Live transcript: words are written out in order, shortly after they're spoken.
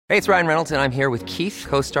Hey, it's Ryan Reynolds, and I'm here with Keith,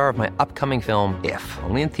 co-star of my upcoming film, If,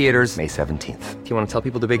 only in theaters May 17th. Do you want to tell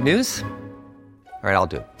people the big news? All right, I'll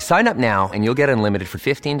do it. Sign up now and you'll get unlimited for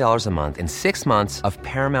 $15 a month and 6 months of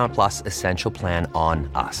Paramount Plus Essential Plan on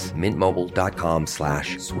us.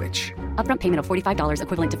 MintMobile.com/switch. Upfront payment of $45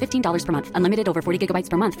 equivalent to $15 per month. Unlimited over 40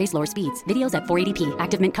 gigabytes per month. Face lower speeds. Videos at 480p.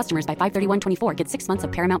 Active Mint customers by 531.24 get 6 months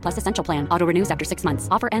of Paramount Plus Essential Plan. Auto renews after 6 months.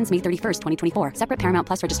 Offer ends May 31st, 2024. Separate Paramount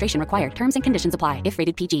Plus registration required. Terms and conditions apply if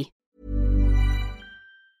rated PG.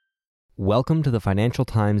 Welcome to the Financial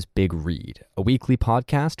Times Big Read, a weekly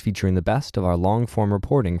podcast featuring the best of our long-form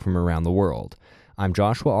reporting from around the world. I'm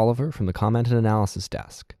Joshua Oliver from the Comment and Analysis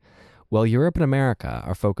Desk. While Europe and America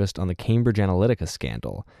are focused on the Cambridge Analytica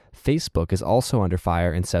scandal, Facebook is also under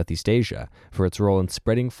fire in Southeast Asia for its role in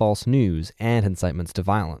spreading false news and incitements to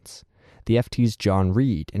violence. The FT's John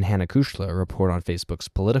Reed and Hannah Kuchler report on Facebook's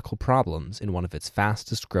political problems in one of its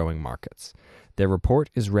fastest-growing markets. Their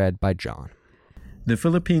report is read by John. The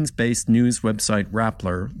Philippines-based news website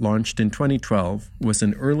Rappler, launched in 2012, was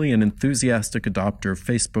an early and enthusiastic adopter of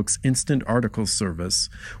Facebook's instant articles service,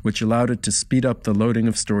 which allowed it to speed up the loading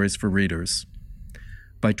of stories for readers.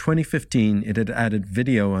 By 2015, it had added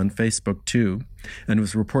video on Facebook too, and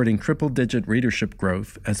was reporting triple-digit readership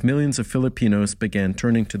growth as millions of Filipinos began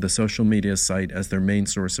turning to the social media site as their main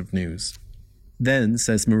source of news. Then,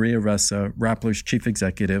 says Maria Ressa, Rappler's chief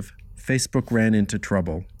executive, Facebook ran into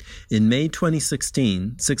trouble. In May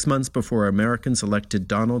 2016, 6 months before Americans elected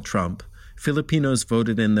Donald Trump, Filipinos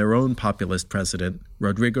voted in their own populist president,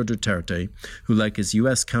 Rodrigo Duterte, who, like his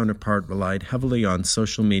U.S. counterpart, relied heavily on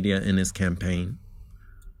social media in his campaign.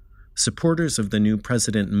 Supporters of the new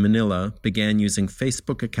president in Manila began using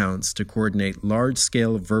Facebook accounts to coordinate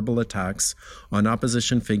large-scale verbal attacks on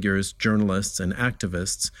opposition figures, journalists, and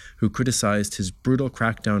activists who criticized his brutal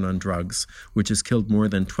crackdown on drugs, which has killed more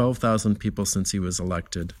than 12,000 people since he was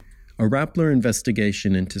elected. A Rappler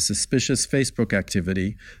investigation into suspicious Facebook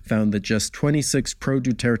activity found that just 26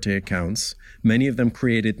 pro-Duterte accounts, many of them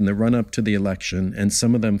created in the run-up to the election and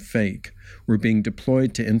some of them fake, were being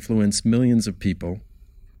deployed to influence millions of people.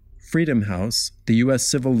 Freedom House, the U.S.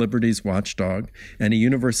 civil liberties watchdog, and a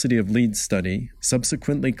University of Leeds study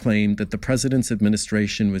subsequently claimed that the president's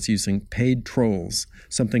administration was using paid trolls,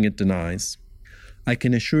 something it denies. I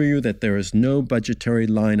can assure you that there is no budgetary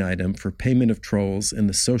line item for payment of trolls in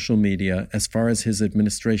the social media as far as his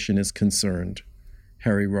administration is concerned,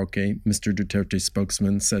 Harry Roque, Mr. Duterte's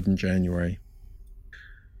spokesman, said in January.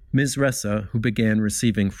 Ms. Ressa, who began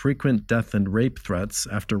receiving frequent death and rape threats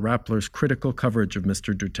after Rappler's critical coverage of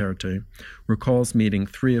Mr. Duterte, recalls meeting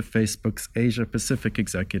 3 of Facebook's Asia-Pacific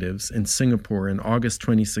executives in Singapore in August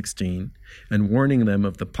 2016 and warning them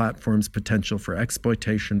of the platform's potential for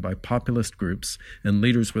exploitation by populist groups and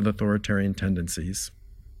leaders with authoritarian tendencies.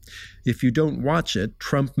 "If you don't watch it,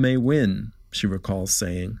 Trump may win," she recalls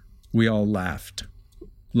saying. We all laughed.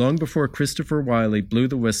 Long before Christopher Wiley blew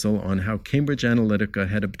the whistle on how Cambridge Analytica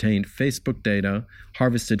had obtained Facebook data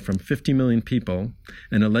harvested from 50 million people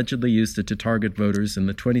and allegedly used it to target voters in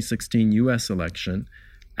the 2016 U.S. election,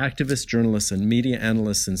 activists, journalists, and media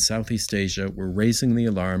analysts in Southeast Asia were raising the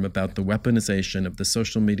alarm about the weaponization of the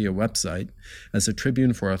social media website as a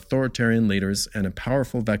tribune for authoritarian leaders and a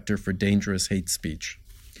powerful vector for dangerous hate speech.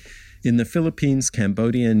 In the Philippines,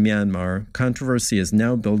 Cambodia, and Myanmar, controversy is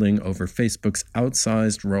now building over Facebook's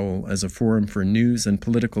outsized role as a forum for news and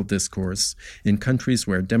political discourse in countries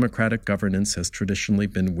where democratic governance has traditionally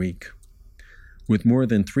been weak. With more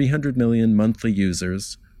than 300 million monthly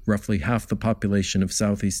users, roughly half the population of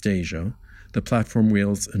Southeast Asia, the platform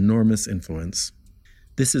wields enormous influence.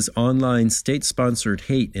 This is online state-sponsored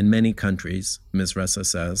hate in many countries, Ms. Ressa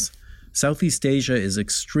says. Southeast Asia is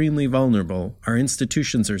extremely vulnerable. Our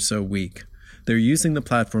institutions are so weak. They're using the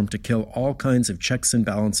platform to kill all kinds of checks and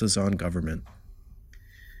balances on government.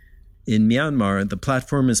 In Myanmar, the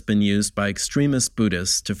platform has been used by extremist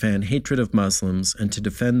Buddhists to fan hatred of Muslims and to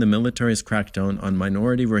defend the military's crackdown on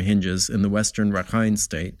minority Rohingyas in the western Rakhine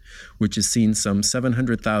state, which has seen some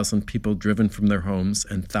 700,000 people driven from their homes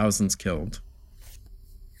and thousands killed.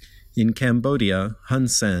 In Cambodia, Hun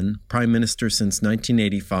Sen, prime minister since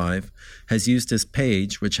 1985, has used his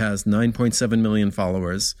page, which has 9.7 million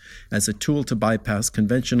followers, as a tool to bypass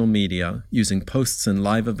conventional media, using posts and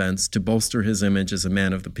live events to bolster his image as a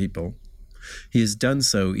man of the people. He has done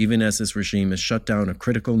so even as his regime has shut down a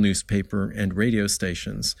critical newspaper and radio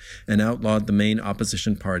stations and outlawed the main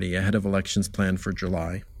opposition party ahead of elections planned for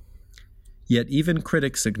July. Yet even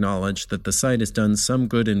critics acknowledge that the site has done some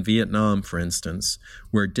good in Vietnam, for instance,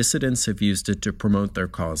 where dissidents have used it to promote their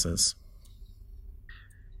causes.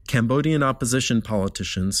 Cambodian opposition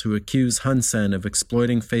politicians who accuse Hun Sen of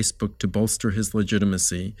exploiting Facebook to bolster his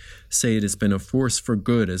legitimacy say it has been a force for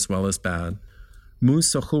good as well as bad. Mu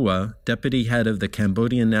Sokhua, deputy head of the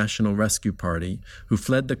Cambodian National Rescue Party, who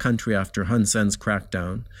fled the country after Hun Sen's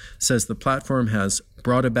crackdown, says the platform has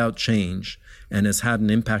brought about change and has had an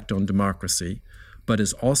impact on democracy, but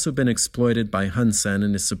has also been exploited by Hun Sen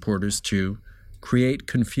and his supporters to create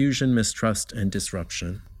confusion, mistrust, and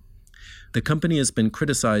disruption. The company has been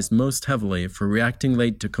criticized most heavily for reacting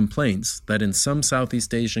late to complaints that in some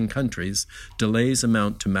Southeast Asian countries, delays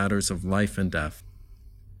amount to matters of life and death.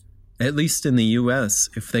 At least in the U.S.,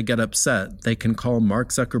 if they get upset, they can call Mark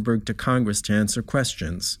Zuckerberg to Congress to answer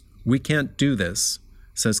questions. We can't do this,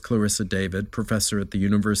 says Clarissa David, professor at the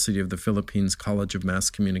University of the Philippines College of Mass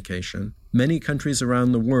Communication. Many countries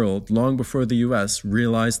around the world, long before the U.S.,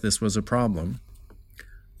 realized this was a problem.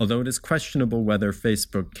 Although it is questionable whether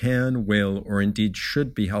Facebook can, will, or indeed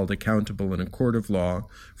should be held accountable in a court of law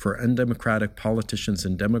for undemocratic politicians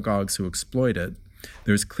and demagogues who exploit it,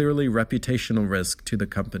 there is clearly reputational risk to the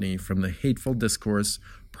company from the hateful discourse,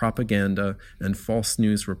 propaganda, and false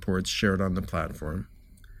news reports shared on the platform.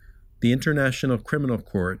 The International Criminal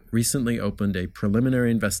Court recently opened a preliminary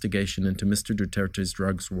investigation into Mr. Duterte's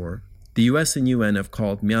drugs war. The US and UN have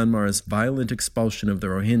called Myanmar's violent expulsion of the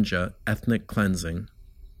Rohingya ethnic cleansing.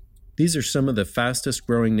 These are some of the fastest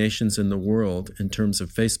growing nations in the world in terms of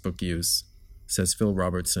Facebook use, says Phil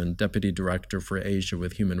Robertson, Deputy Director for Asia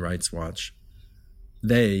with Human Rights Watch.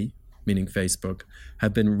 They, meaning Facebook,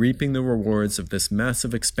 have been reaping the rewards of this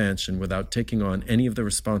massive expansion without taking on any of the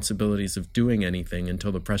responsibilities of doing anything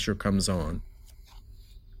until the pressure comes on.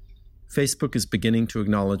 Facebook is beginning to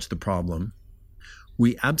acknowledge the problem.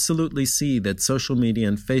 We absolutely see that social media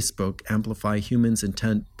and Facebook amplify humans'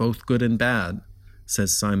 intent, both good and bad,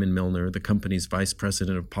 says Simon Milner, the company's Vice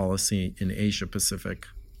President of Policy in Asia Pacific.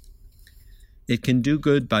 It can do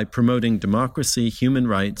good by promoting democracy, human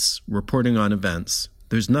rights, reporting on events.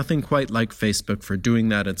 There's nothing quite like Facebook for doing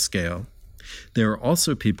that at scale. There are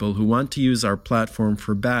also people who want to use our platform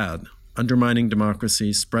for bad, undermining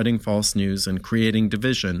democracy, spreading false news, and creating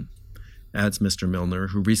division, adds Mr. Milner,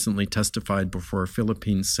 who recently testified before a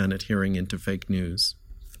Philippine Senate hearing into fake news.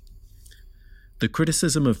 The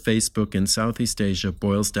criticism of Facebook in Southeast Asia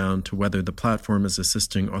boils down to whether the platform is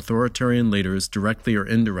assisting authoritarian leaders directly or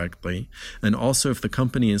indirectly, and also if the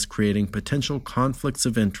company is creating potential conflicts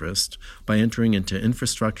of interest by entering into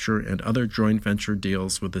infrastructure and other joint venture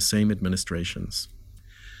deals with the same administrations.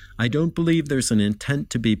 I don't believe there's an intent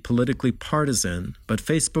to be politically partisan, but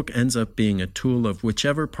Facebook ends up being a tool of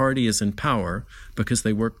whichever party is in power because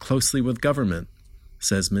they work closely with government,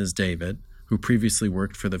 says Ms. David, who previously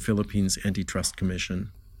worked for the Philippines Antitrust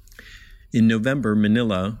Commission. In November,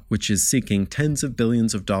 Manila, which is seeking tens of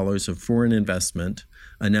billions of dollars of foreign investment,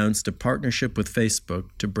 announced a partnership with Facebook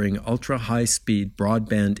to bring ultra-high-speed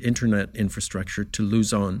broadband internet infrastructure to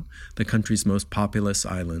Luzon, the country's most populous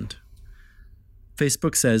island.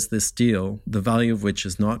 Facebook says this deal, the value of which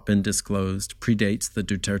has not been disclosed, predates the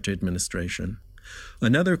Duterte administration.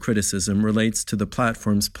 Another criticism relates to the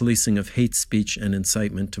platform's policing of hate speech and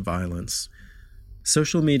incitement to violence.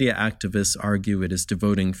 Social media activists argue it is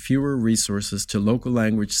devoting fewer resources to local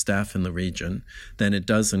language staff in the region than it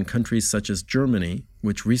does in countries such as Germany,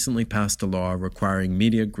 which recently passed a law requiring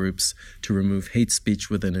media groups to remove hate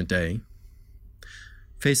speech within a day.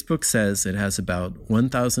 Facebook says it has about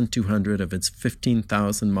 1,200 of its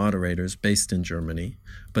 15,000 moderators based in Germany,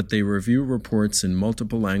 but they review reports in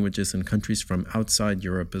multiple languages in countries from outside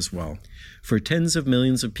Europe as well. For tens of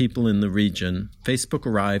millions of people in the region, Facebook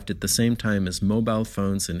arrived at the same time as mobile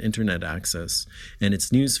phones and internet access, and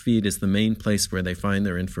its news feed is the main place where they find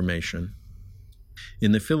their information.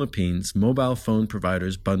 In the Philippines, mobile phone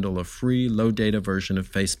providers bundle a free, low-data version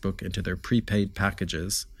of Facebook into their prepaid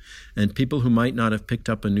packages, and people who might not have picked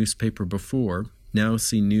up a newspaper before now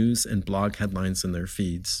see news and blog headlines in their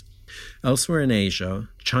feeds. Elsewhere in Asia,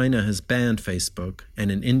 China has banned Facebook,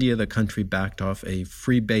 and in India the country backed off a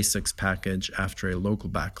free basics package after a local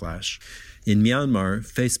backlash. In Myanmar,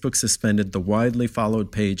 Facebook suspended the widely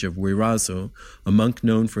followed page of Wirazu, a monk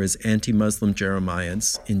known for his anti-Muslim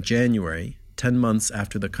jeremiads, in January, 10 months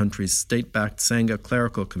after the country's state-backed Sangha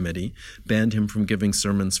Clerical Committee banned him from giving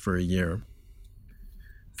sermons for a year.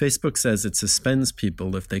 Facebook says it suspends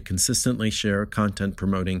people if they consistently share content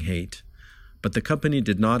promoting hate, but the company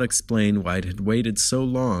did not explain why it had waited so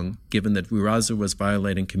long, given that Wirazu was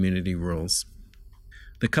violating community rules.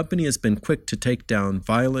 The company has been quick to take down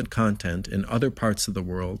violent content in other parts of the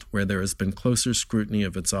world where there has been closer scrutiny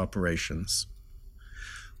of its operations.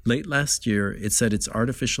 Late last year, it said its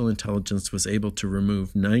artificial intelligence was able to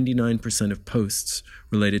remove 99% of posts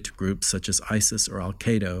related to groups such as ISIS or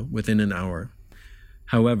Al-Qaeda within an hour.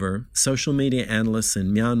 However, social media analysts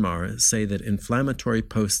in Myanmar say that inflammatory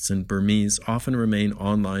posts in Burmese often remain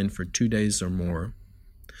online for 2 days or more.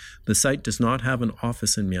 The site does not have an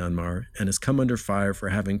office in Myanmar and has come under fire for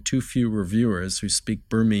having too few reviewers who speak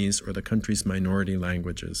Burmese or the country's minority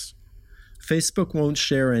languages. Facebook won't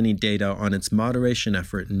share any data on its moderation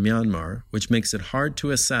effort in Myanmar, which makes it hard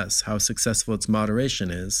to assess how successful its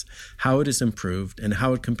moderation is, how it is improved, and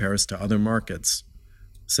how it compares to other markets,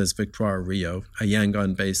 says Victoire Rio, a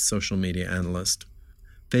Yangon-based social media analyst.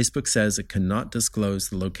 Facebook says it cannot disclose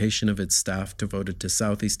the location of its staff devoted to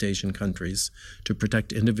Southeast Asian countries to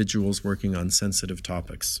protect individuals working on sensitive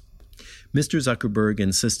topics. Mr. Zuckerberg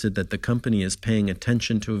insisted that the company is paying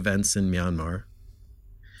attention to events in Myanmar.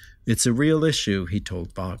 It's a real issue, he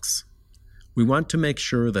told Vox. We want to make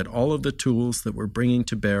sure that all of the tools that we're bringing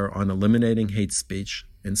to bear on eliminating hate speech,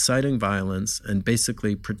 inciting violence, and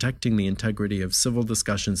basically protecting the integrity of civil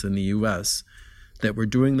discussions in the U.S., that we're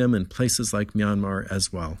doing them in places like Myanmar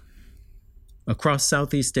as well. Across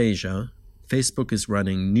Southeast Asia, Facebook is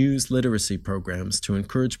running news literacy programs to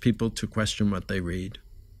encourage people to question what they read.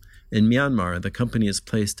 In Myanmar, the company has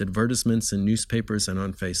placed advertisements in newspapers and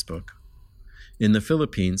on Facebook. In the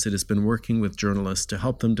Philippines, it has been working with journalists to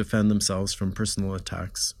help them defend themselves from personal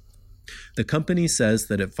attacks. The company says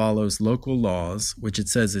that it follows local laws, which it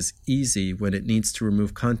says is easy when it needs to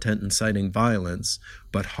remove content inciting violence,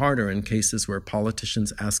 but harder in cases where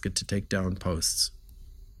politicians ask it to take down posts.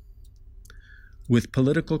 With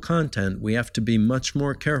political content, we have to be much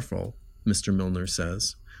more careful, Mr. Milner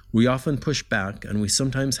says. We often push back, and we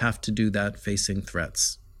sometimes have to do that facing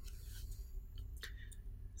threats.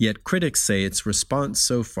 Yet critics say its response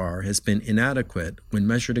so far has been inadequate when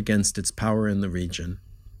measured against its power in the region.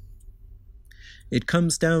 It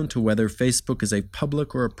comes down to whether Facebook is a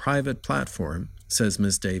public or a private platform, says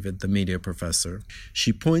Ms. David, the media professor.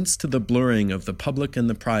 She points to the blurring of the public and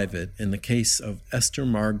the private in the case of Esther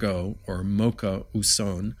Margot, or Mocha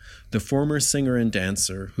Uson, the former singer and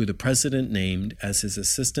dancer who the president named as his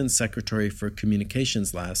assistant secretary for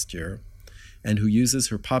communications last year, and who uses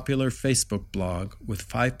her popular Facebook blog with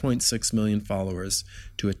 5.6 million followers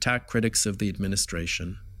to attack critics of the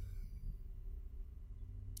administration.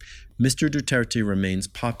 Mr. Duterte remains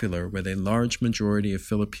popular with a large majority of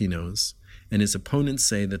Filipinos, and his opponents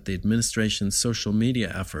say that the administration's social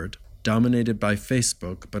media effort, dominated by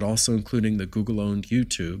Facebook but also including the Google-owned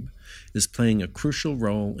YouTube, is playing a crucial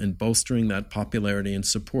role in bolstering that popularity and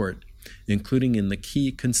support, including in the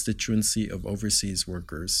key constituency of overseas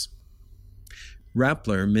workers.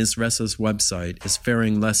 Rappler, Ms. Ressa's website, is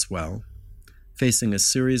faring less well, facing a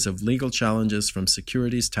series of legal challenges from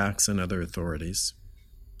securities, tax, and other authorities.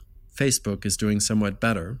 Facebook is doing somewhat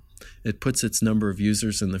better. It puts its number of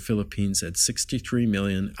users in the Philippines at 63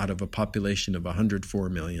 million out of a population of 104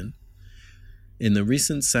 million. In the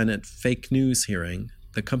recent Senate fake news hearing,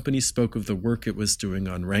 the company spoke of the work it was doing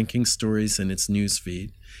on ranking stories in its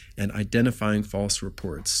newsfeed and identifying false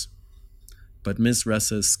reports. But Ms.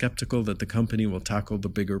 Ressa is skeptical that the company will tackle the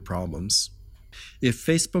bigger problems. If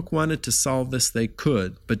Facebook wanted to solve this, they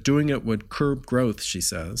could, but doing it would curb growth, she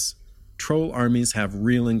says. Troll armies have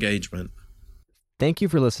real engagement. Thank you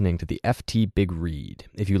for listening to the FT Big Read.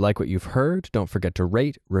 If you like what you've heard, don't forget to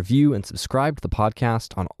rate, review, and subscribe to the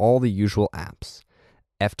podcast on all the usual apps.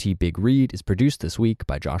 FT Big Read is produced this week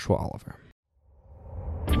by Joshua Oliver.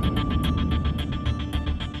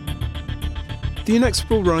 The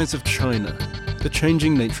inexorable rise of China, the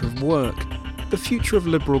changing nature of work, the future of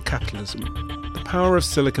liberal capitalism, the power of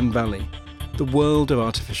Silicon Valley, the world of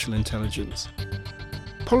artificial intelligence.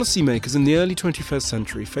 Policymakers in the early 21st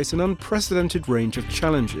century face an unprecedented range of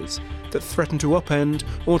challenges that threaten to upend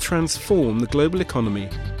or transform the global economy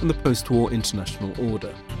and the post-war international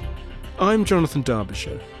order. I'm Jonathan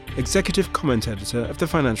Derbyshire, Executive Comment Editor of the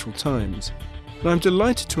Financial Times, and I'm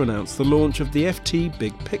delighted to announce the launch of the FT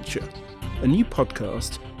Big Picture, a new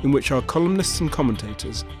podcast in which our columnists and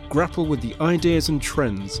commentators grapple with the ideas and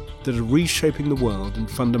trends that are reshaping the world in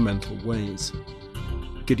fundamental ways.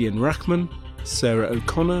 Gideon Rachman, Sarah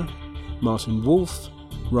O'Connor, Martin Wolf,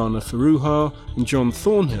 Rana Foroohar and John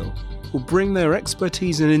Thornhill will bring their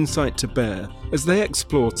expertise and insight to bear as they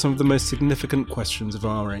explore some of the most significant questions of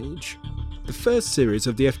our age. The first series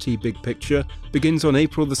of the FT Big Picture begins on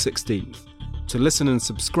April the 16th. To listen and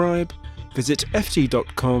subscribe, visit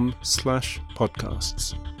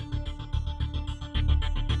ft.com/podcasts.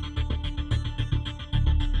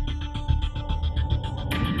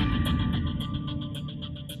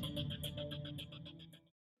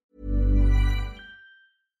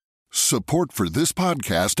 Support for this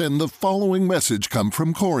podcast and the following message come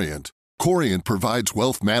from Corient. Corient provides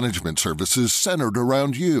wealth management services centered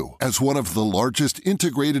around you. As one of the largest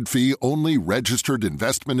integrated fee-only registered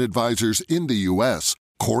investment advisors in the U.S.,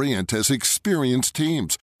 Corient has experienced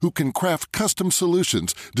teams who can craft custom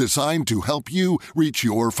solutions designed to help you reach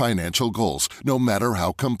your financial goals, no matter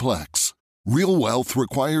how complex. Real wealth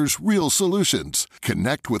requires real solutions.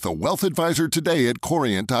 Connect with a wealth advisor today at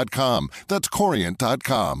Corient.com. That's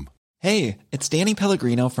Corient.com. Hey, it's Danny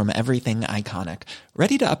Pellegrino from Everything Iconic.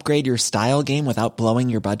 Ready to upgrade your style game without blowing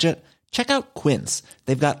your budget? Check out Quince.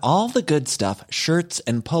 They've got all the good stuff, shirts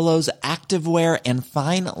and polos, activewear, and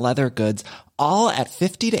fine leather goods, all at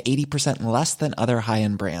 50 to 80% less than other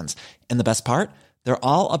high-end brands. And the best part? They're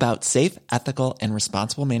all about safe, ethical, and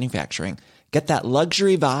responsible manufacturing. Get that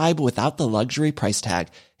luxury vibe without the luxury price tag.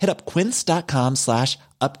 Hit up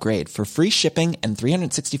quince.com/upgrade for free shipping and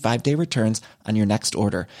 365-day returns on your next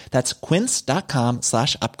order. That's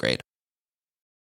quince.com/upgrade.